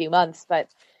last few months, but,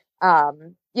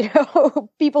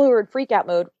 people who are in freak out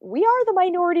mode, we are the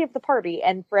minority of the party.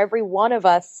 And for every one of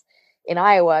us in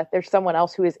Iowa, there's someone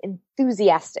else who is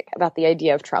enthusiastic about the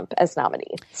idea of Trump as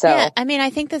nominee. So, yeah, I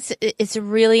think it's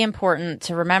really important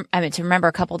to remember. To remember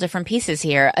a couple different pieces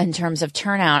here in terms of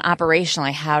turnout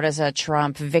operationally. How does a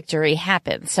Trump victory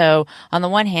happen? So, on the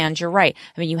one hand, you're right.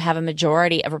 You have a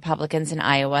majority of Republicans in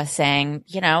Iowa saying,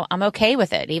 I'm okay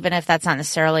with it, even if that's not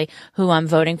necessarily who I'm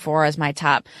voting for as my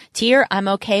top tier. I'm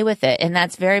okay with it, and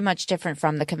that's very much different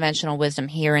from the conventional wisdom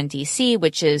here in D.C.,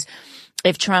 which is,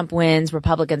 if Trump wins,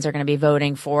 Republicans are going to be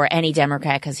voting for any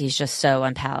Democrat because he's just so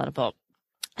unpalatable.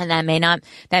 And that may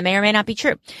or may not be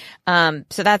true.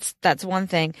 So that's one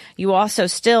thing. You also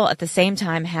still at the same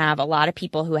time have a lot of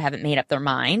people who haven't made up their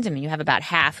mind. You have about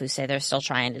half who say they're still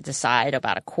trying to decide,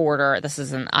 about a quarter. This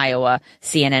is an Iowa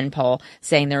CNN poll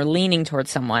saying they're leaning towards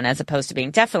someone as opposed to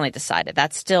being definitely decided.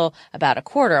 That's still about a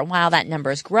quarter. And while that number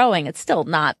is growing, it's still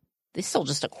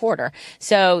just a quarter.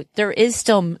 So there is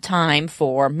still time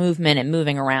for movement and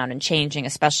moving around and changing,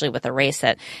 especially with a race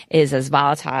that is as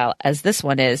volatile as this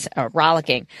one is, or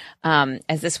rollicking,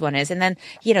 as this one is. And then,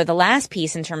 the last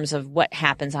piece in terms of what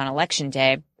happens on election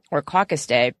day or caucus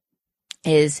day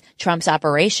is Trump's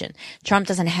operation. Trump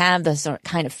doesn't have this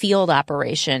kind of field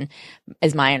operation,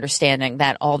 is my understanding,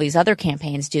 that all these other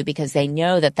campaigns do, because they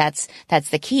know that that's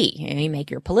the key. You make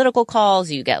your political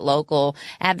calls, you get local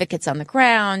advocates on the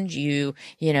ground, you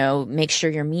make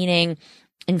sure you're meeting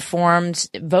informed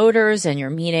voters and you're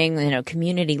meeting,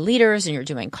 community leaders, and you're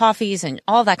doing coffees and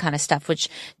all that kind of stuff, which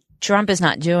Trump is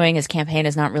not doing. His campaign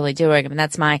is not really doing.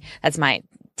 That's my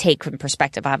take from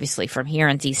perspective, obviously, from here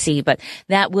in D.C., but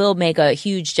that will make a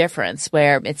huge difference,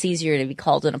 where it's easier to be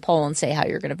called in a poll and say how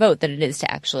you're going to vote than it is to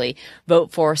actually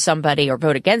vote for somebody or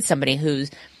vote against somebody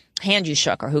whose hand you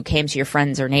shook or who came to your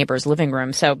friend's or neighbor's living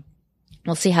room. So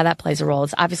we'll see how that plays a role.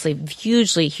 It's obviously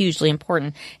hugely, hugely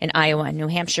important in Iowa and New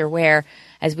Hampshire, where,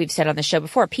 as we've said on the show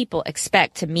before, people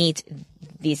expect to meet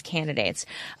these candidates.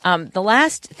 The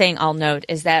last thing I'll note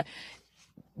is that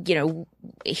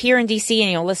here in D.C.,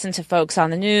 and you'll listen to folks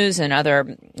on the news and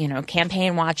other,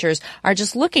 campaign watchers are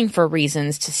just looking for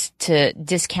reasons to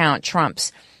discount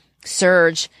Trump's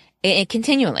surge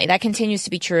continually. That continues to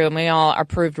be true, and we all are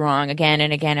proved wrong again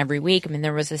and again every week.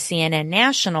 There was a CNN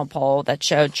national poll that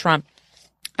showed Trump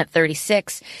at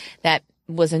 36. That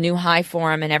was a new high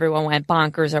for him, and everyone went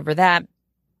bonkers over that.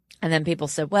 And then people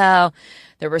said, well,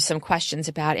 there were some questions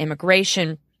about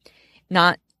immigration,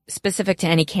 not specific to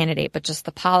any candidate, but just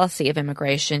the policy of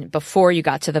immigration before you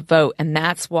got to the vote. And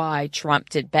that's why Trump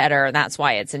did better. And that's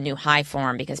why it's a new high for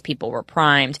him, because people were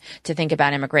primed to think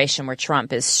about immigration where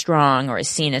Trump is strong, or is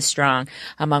seen as strong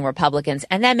among Republicans.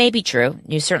 And that may be true.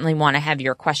 You certainly want to have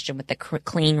your question with the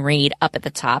clean read up at the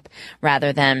top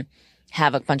rather than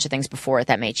have a bunch of things before it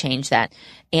that may change that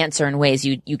answer in ways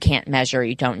you can't measure,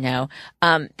 you don't know.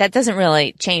 That doesn't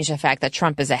really change the fact that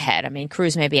Trump is ahead.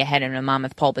 Cruz may be ahead in a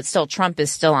Monmouth poll, but still Trump is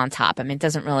still on top. It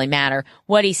doesn't really matter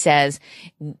what he says,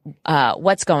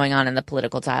 what's going on in the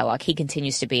political dialogue. He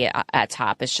continues to be at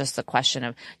top. It's just the question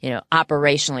of,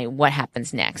 operationally, what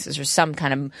happens next? Is there some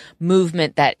kind of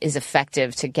movement that is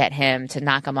effective to get him, to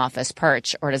knock him off his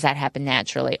perch, or does that happen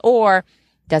naturally? Or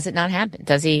does it not happen?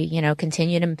 Does he,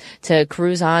 continue to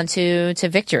cruise on to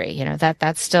victory?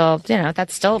 That's still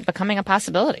becoming a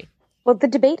possibility. Well, the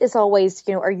debate is always,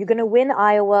 are you going to win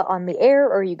Iowa on the air,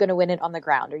 or are you going to win it on the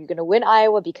ground? Are you going to win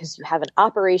Iowa because you have an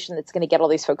operation that's going to get all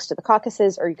these folks to the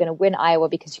caucuses? Or are you going to win Iowa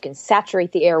because you can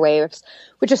saturate the airwaves,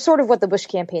 which is sort of what the Bush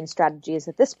campaign strategy is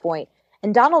at this point.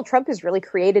 And Donald Trump has really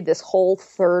created this whole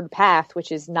third path,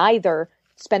 which is neither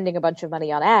spending a bunch of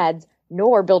money on ads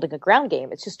nor building a ground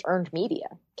game. It's just earned media.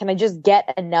 Can I just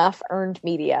get enough earned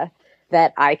media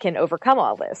that I can overcome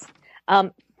all this?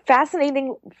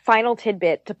 Fascinating final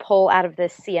tidbit to pull out of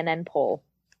this CNN poll.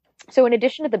 So in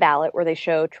addition to the ballot where they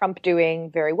show Trump doing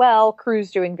very well,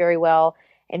 Cruz doing very well,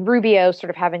 and Rubio sort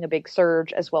of having a big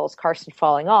surge, as well as Carson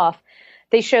falling off,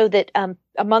 they show that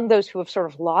among those who have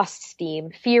sort of lost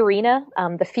steam, Fiorina,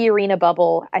 the Fiorina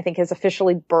bubble, I think, has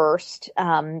officially burst.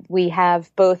 We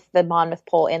have both the Monmouth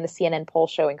poll and the CNN poll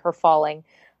showing her falling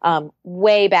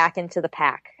way back into the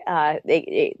pack.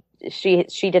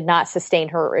 She did not sustain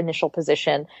her initial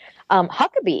position.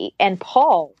 Huckabee and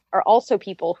Paul are also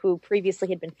people who previously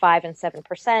had been 5% and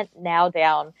 7%, now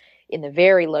down in the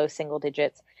very low single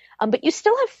digits. But you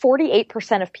still have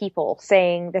 48% of people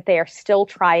saying that they are still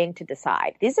trying to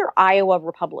decide. These are Iowa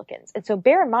Republicans. And so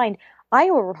bear in mind,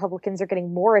 Iowa Republicans are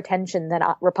getting more attention than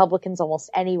Republicans almost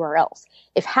anywhere else.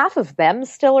 If half of them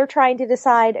still are trying to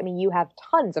decide, I mean, you have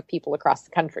tons of people across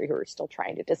the country who are still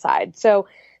trying to decide. So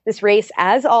this race,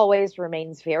 as always,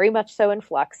 remains very much so in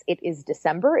flux. It is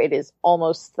December. It is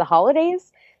almost the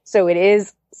holidays. So it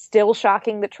is still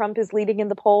shocking that Trump is leading in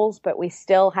the polls, but we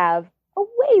still have a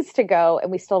ways to go,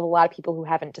 and we still have a lot of people who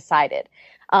haven't decided.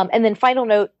 And then final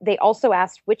note, they also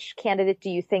asked, which candidate do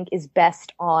you think is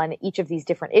best on each of these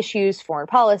different issues, foreign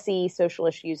policy, social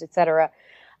issues, et cetera?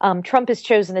 Trump is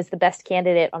chosen as the best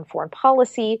candidate on foreign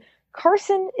policy.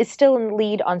 Carson is still in the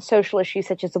lead on social issues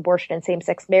such as abortion and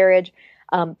same-sex marriage.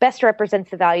 Best represents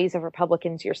the values of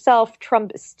Republicans yourself.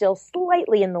 Trump is still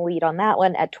slightly in the lead on that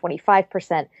one at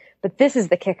 25%. But this is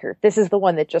the kicker. This is the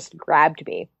one that just grabbed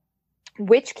me.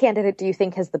 Which candidate do you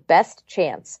think has the best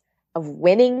chance of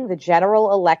winning the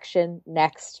general election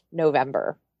next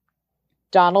November?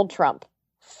 Donald Trump,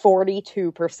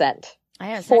 42%.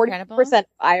 I know, isn't that 40% of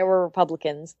Iowa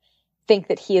Republicans think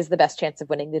that he has the best chance of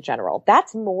winning the general.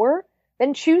 That's more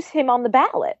than choose him on the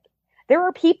ballot. There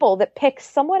are people that pick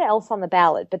someone else on the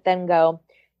ballot, but then go,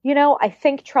 you know, I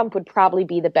think Trump would probably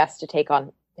be the best to take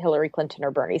on Hillary Clinton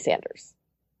or Bernie Sanders.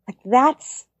 Like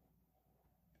that's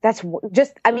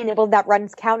just, I mean, well, that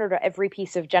runs counter to every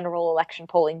piece of general election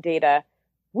polling data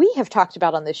we have talked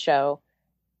about on this show.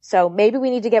 So maybe we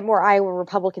need to get more Iowa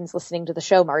Republicans listening to the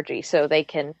show, Margie, so they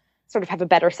can sort of have a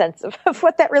better sense of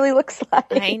what that really looks like.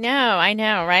 I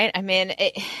know, right? I mean,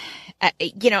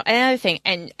 another thing,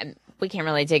 and we can't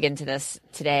really dig into this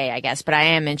today, I guess, but I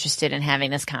am interested in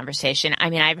having this conversation. I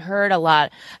mean, I've heard a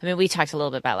lot. I mean, we talked a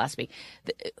little bit about last week,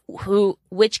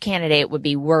 which candidate would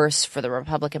be worse for the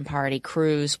Republican Party,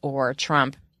 Cruz or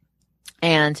Trump?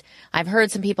 And I've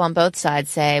heard some people on both sides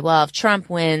say, well, if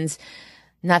Trump wins,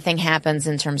 nothing happens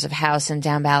in terms of House and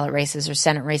down ballot races or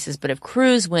Senate races. But if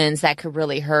Cruz wins, that could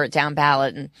really hurt down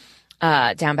ballot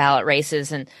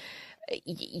races. And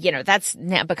that's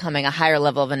now becoming a higher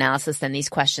level of analysis than these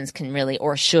questions can really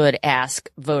or should ask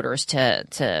voters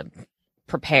to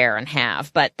prepare and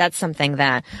have. But that's something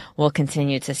that we'll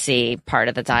continue to see part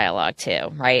of the dialogue too,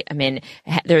 right? I mean,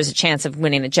 there's a chance of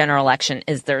winning the general election.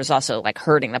 There's also like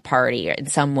hurting the party in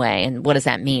some way. And what does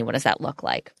that mean? What does that look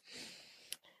like?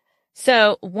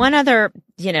 So one other,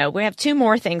 we have two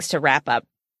more things to wrap up.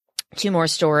 Two more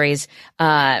stories,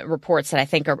 reports that I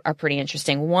think are pretty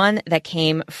interesting. One that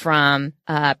came from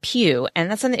Pew,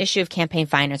 and that's on the issue of campaign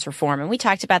finance reform. And we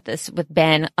talked about this with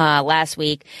Ben last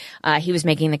week. He was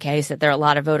making the case that there are a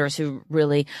lot of voters who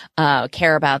really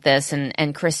care about this,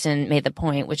 and Kristen made the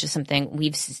point, which is something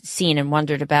we've seen and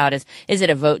wondered about, is it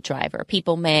a vote driver?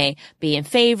 People may be in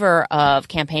favor of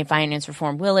campaign finance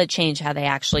reform. Will it change how they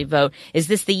actually vote? Is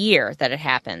this the year that it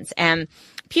happens? And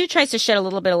Pew tries to shed a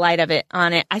little bit of light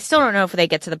on it. I still don't know if they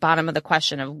get to the bottom of the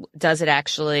question of does it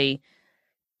actually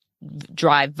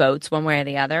drive votes one way or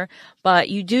the other. But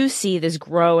you do see this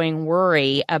growing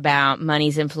worry about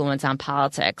money's influence on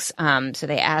politics. So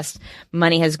they asked,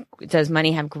 does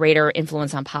money have greater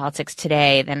influence on politics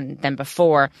today than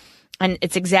before? And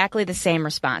it's exactly the same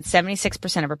response.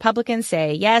 76% of Republicans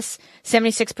say yes.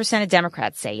 76% of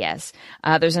Democrats say yes.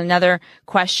 There's another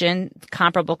question,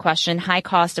 comparable question. High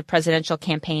cost of presidential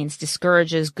campaigns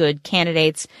discourages good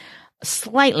candidates.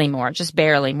 Slightly more, just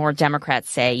barely more Democrats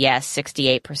say yes,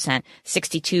 68%.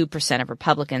 62% of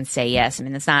Republicans say yes. I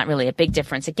mean, it's not really a big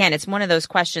difference. Again, it's one of those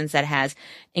questions that has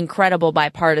incredible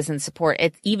bipartisan support,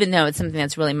 even though it's something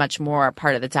that's really much more a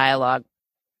part of the dialogue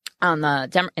on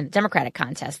in the Democratic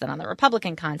contest than on the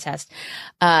Republican contest.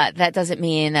 That doesn't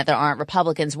mean that there aren't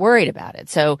Republicans worried about it.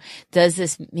 So does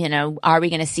this, are we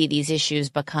going to see these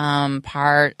issues become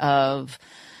part of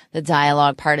the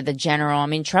dialogue, part of the general? I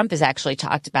mean, Trump has actually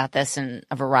talked about this in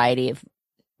a variety of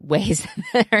ways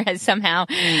that are somehow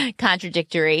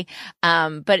contradictory.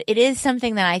 But it is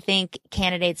something that I think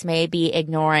candidates may be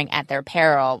ignoring at their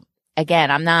peril.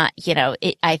 Again, I'm not,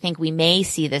 I think we may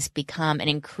see this become an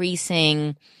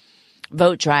increasing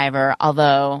vote driver,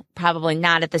 although probably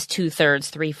not at this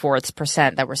 2/3,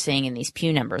 3/4% that we're seeing in these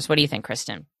Pew numbers. What do you think,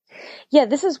 Kristen? Yeah,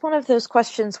 this is one of those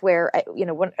questions where,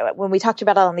 when we talked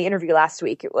about it on the interview last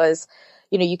week, it was,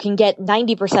 you can get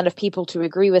 90% of people to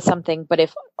agree with something, but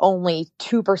if only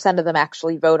 2% of them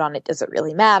actually vote on it, does it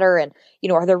really matter? And,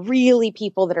 are there really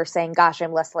people that are saying, gosh,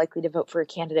 I'm less likely to vote for a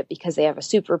candidate because they have a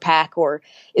super PAC? Or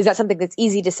is that something that's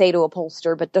easy to say to a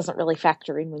pollster, but doesn't really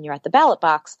factor in when you're at the ballot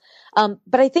box?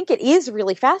 But I think it is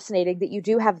really fascinating that you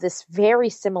do have this very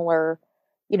similar,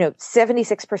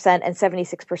 76% and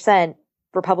 76%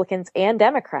 Republicans and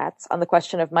Democrats on the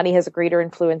question of money has a greater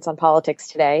influence on politics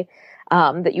today,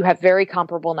 that you have very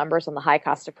comparable numbers on the high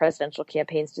cost of presidential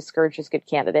campaigns discourages good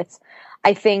candidates.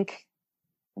 I think,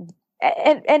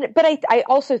 but I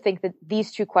also think that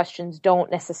these two questions don't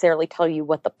necessarily tell you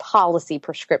what the policy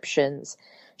prescriptions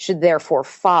should therefore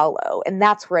follow. And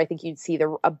that's where I think you'd see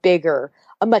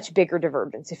a much bigger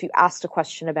divergence. If you asked a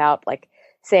question about, like,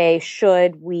 say,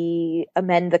 should we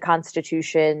amend the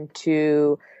Constitution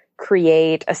to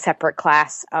create a separate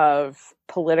class of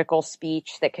political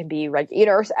speech that can be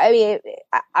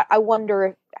I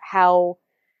wonder how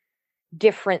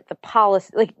different the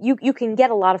policy, like you can get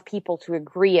a lot of people to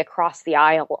agree across the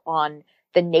aisle on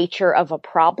the nature of a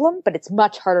problem, but it's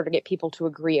much harder to get people to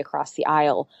agree across the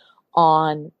aisle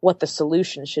on what the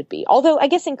solution should be. Although I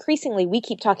guess increasingly we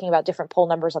keep talking about different poll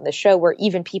numbers on the show where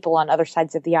even people on other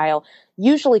sides of the aisle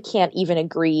usually can't even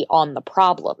agree on the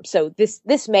problem. So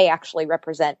this may actually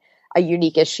represent a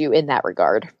unique issue in that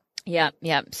regard. Yeah.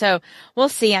 So we'll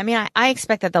see. I mean, I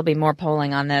expect that there'll be more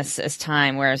polling on this as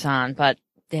time wears on, but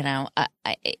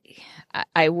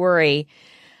I worry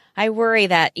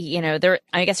that,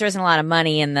 I guess there isn't a lot of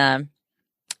money in the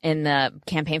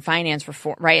campaign finance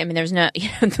reform, right? I mean, there's no,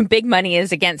 the big money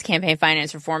is against campaign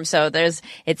finance reform. So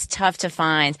it's tough to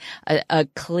find a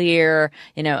clear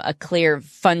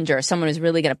funder, someone who's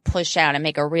really going to push out and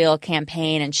make a real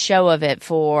campaign and show of it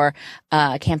for,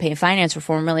 campaign finance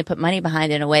reform, really put money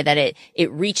behind it in a way that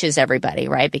it reaches everybody,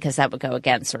 right? Because that would go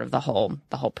against sort of the whole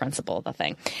principle of the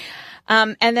thing.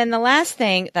 And then the last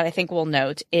thing that I think we'll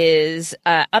note is,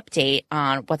 update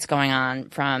on what's going on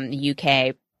from the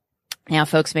UK. Now,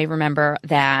 folks may remember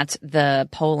that the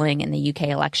polling in the UK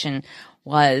election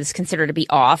was considered to be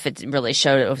off. It really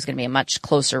showed it was going to be a much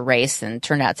closer race and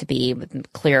turned out to be with a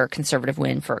clear conservative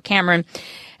win for Cameron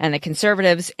and the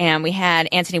Conservatives. And we had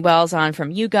Anthony Wells on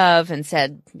from YouGov and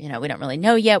said, we don't really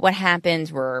know yet what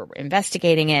happened. We're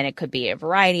investigating it. It could be a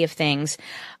variety of things.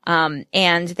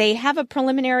 And they have a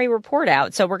preliminary report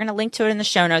out. So we're going to link to it in the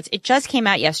show notes. It just came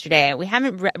out yesterday. We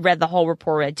haven't read the whole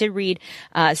report. I did read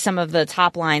some of the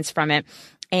top lines from it.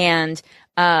 And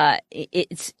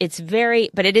it's very,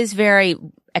 but it is very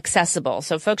accessible.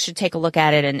 So folks should take a look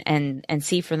at it and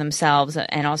see for themselves,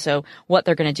 and also what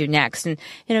they're going to do next. And,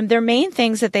 their main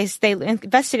things that they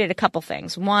investigated a couple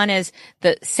things. One is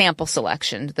the sample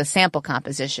selection, the sample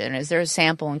composition. Is their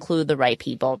sample include the right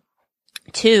people?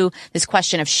 Two, this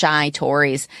question of shy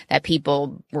Tories, that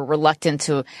people were reluctant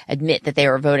to admit that they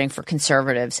were voting for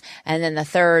Conservatives. And then the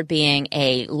third being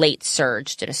a late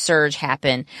surge. Did a surge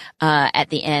happen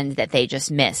at the end that they just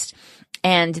missed?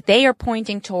 And they are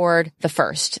pointing toward the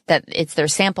first, that it's their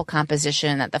sample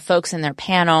composition, that the folks in their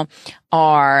panel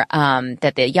are,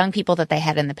 that the young people that they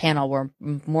had in the panel were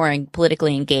more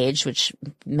politically engaged, which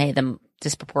made them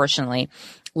disproportionately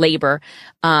labor,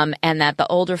 and that the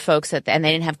older folks and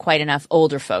they didn't have quite enough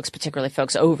older folks, particularly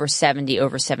folks over 70,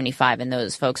 over 75, and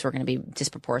those folks were going to be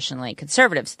disproportionately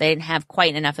conservative. So they didn't have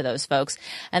quite enough of those folks.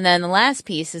 And then the last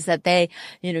piece is that they,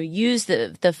 used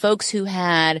the folks who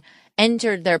had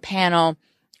entered their panel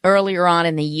earlier on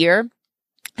in the year,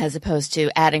 as opposed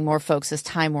to adding more folks as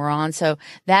time wore on. So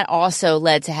that also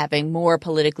led to having more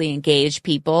politically engaged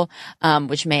people,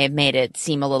 which may have made it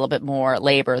seem a little bit more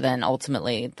labor than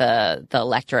ultimately the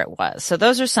electorate was. So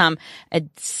those are some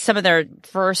of their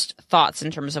first thoughts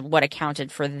in terms of what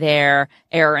accounted for their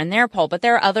error in their poll. But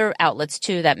there are other outlets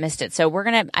too that missed it. So we're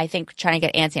going to, I think, try and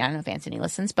get Anthony. I don't know if Anthony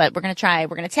listens, but we're going to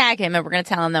tag him and we're going to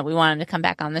tell him that we want him to come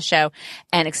back on the show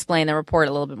and explain the report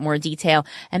a little bit more detail.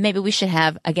 And maybe we should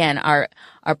have, again, are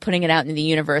putting it out in the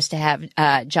universe to have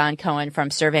John Cohen from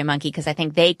SurveyMonkey, because I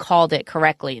think they called it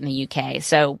correctly in the UK.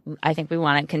 So I think we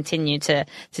want to continue to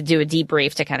do a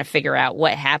debrief to kind of figure out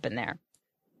what happened there.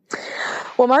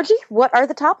 Well, Margie, what are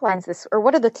the top lines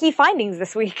what are the key findings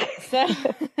this week?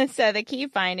 So the key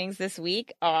findings this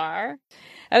week are,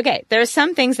 okay, there are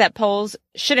some things that polls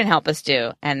shouldn't help us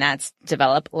do, and that's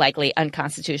develop likely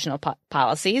unconstitutional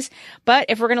policies. But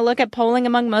if we're going to look at polling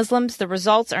among Muslims, the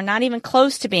results are not even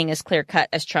close to being as clear-cut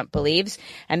as Trump believes.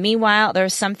 And meanwhile, there are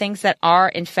some things that are,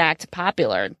 in fact,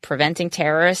 popular. Preventing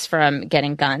terrorists from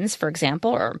getting guns, for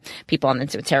example, or people on the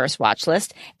terrorist watch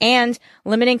list, and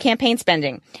limiting campaign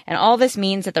spending. And all this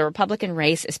means that the Republican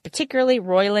race is particularly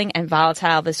roiling and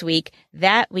volatile this week.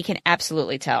 That we can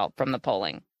absolutely tell from the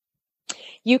polling.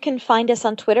 You can find us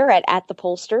on Twitter at the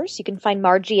Pollsters. You can find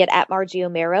Margie at Margie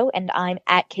O'Maro, and I'm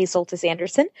at Kay Soltis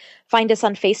Anderson. Find us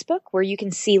on Facebook, where you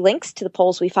can see links to the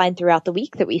polls we find throughout the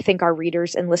week that we think our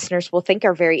readers and listeners will think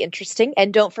are very interesting.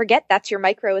 And don't forget, that's your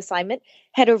micro assignment.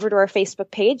 Head over to our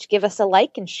Facebook page, give us a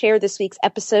like, and share this week's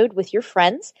episode with your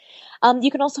friends.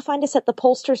 You can also find us at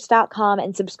thepollsters.com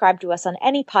and subscribe to us on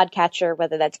any podcatcher,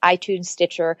 whether that's iTunes,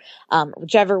 Stitcher,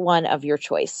 whichever one of your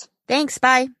choice. Thanks.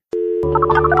 Bye.